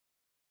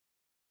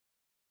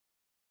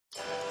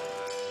Yeah.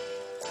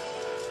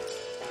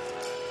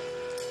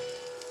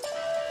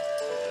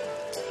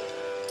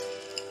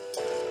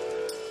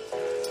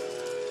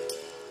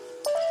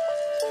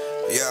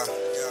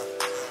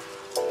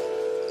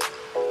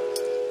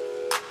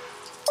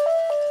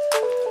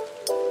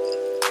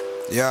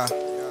 Yeah.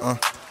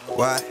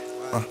 Why?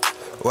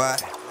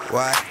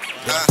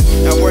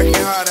 I'm working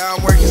harder, I'm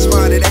working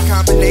smarter. That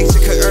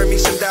combination could earn me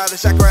some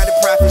dollars. I grinded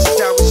profit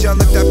since I was young,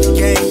 looked up to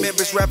gang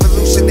members,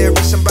 revolutionary,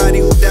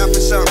 somebody who down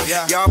for something.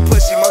 Y'all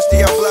pussy, most of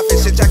y'all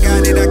bluffing. Since I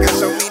got it, I got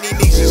so many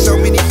nieces, so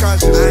many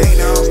cousins. I ain't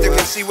know, still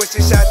can see what's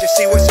inside, just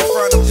see what's in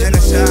front of them.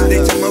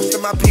 They took most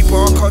of my people,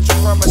 all culture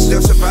from us,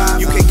 still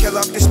survive. You can kill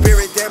off the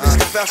spirit, damage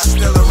the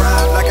vessel, still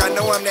arrive. Like I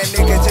know I'm that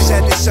nigga, just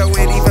had to show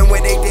it. Even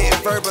when they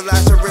didn't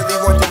verbalize, I really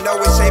want to know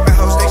it. Saving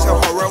hoes, they so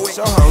heroic.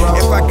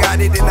 If I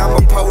got it, then I'm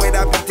a poet.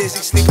 I be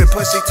dizzy, sleeping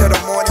pussy till the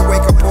morning.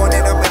 Wake up on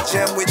it, I'm a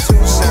gem with two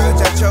sides.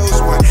 I chose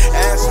one,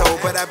 asshole,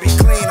 but I be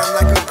clean, I'm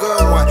like a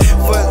good one.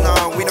 Foot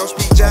long, we don't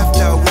speak Jeff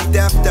though, we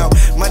deaf though.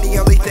 Money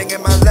only thing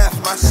in my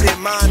left, my shit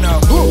mono.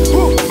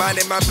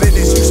 Minding my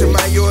business, using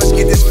my yours,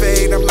 get this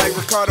fade. I'm like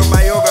Ricardo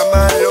Mayorga,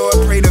 my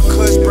lord. Pray to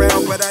Kush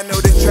Brown, but I know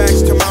the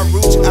tracks to my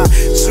roots. I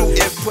suit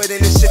and put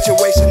in a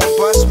situation to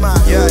bust mine.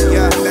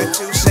 Yeah, let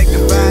you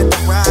sanctify the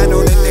ride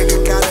on a nigga.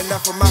 Got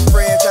enough of my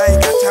friends, I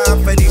ain't got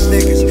time for these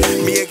niggas.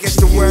 Me against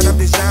the world, I'm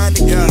designed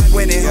to keep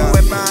winning. Who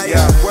am I?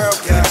 The world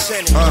keeps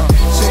sinning.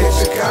 Say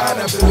it's a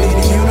God, I believe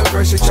the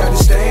universe. They try to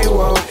stay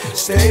woke,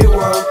 stay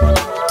woke.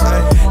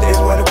 They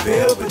wanna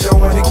build but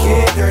don't wanna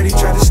get dirty.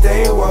 Try to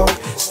stay woke,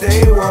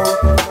 stay woke.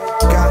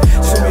 Got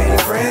so many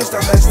friends,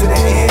 don't last to the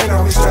end.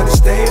 Always try to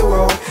stay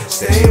woke,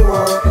 stay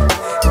woke.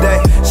 They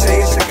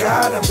say it's a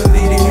God, I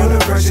believe the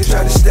universe. They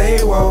try to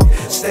stay woke,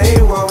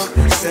 stay woke,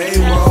 stay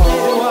woke.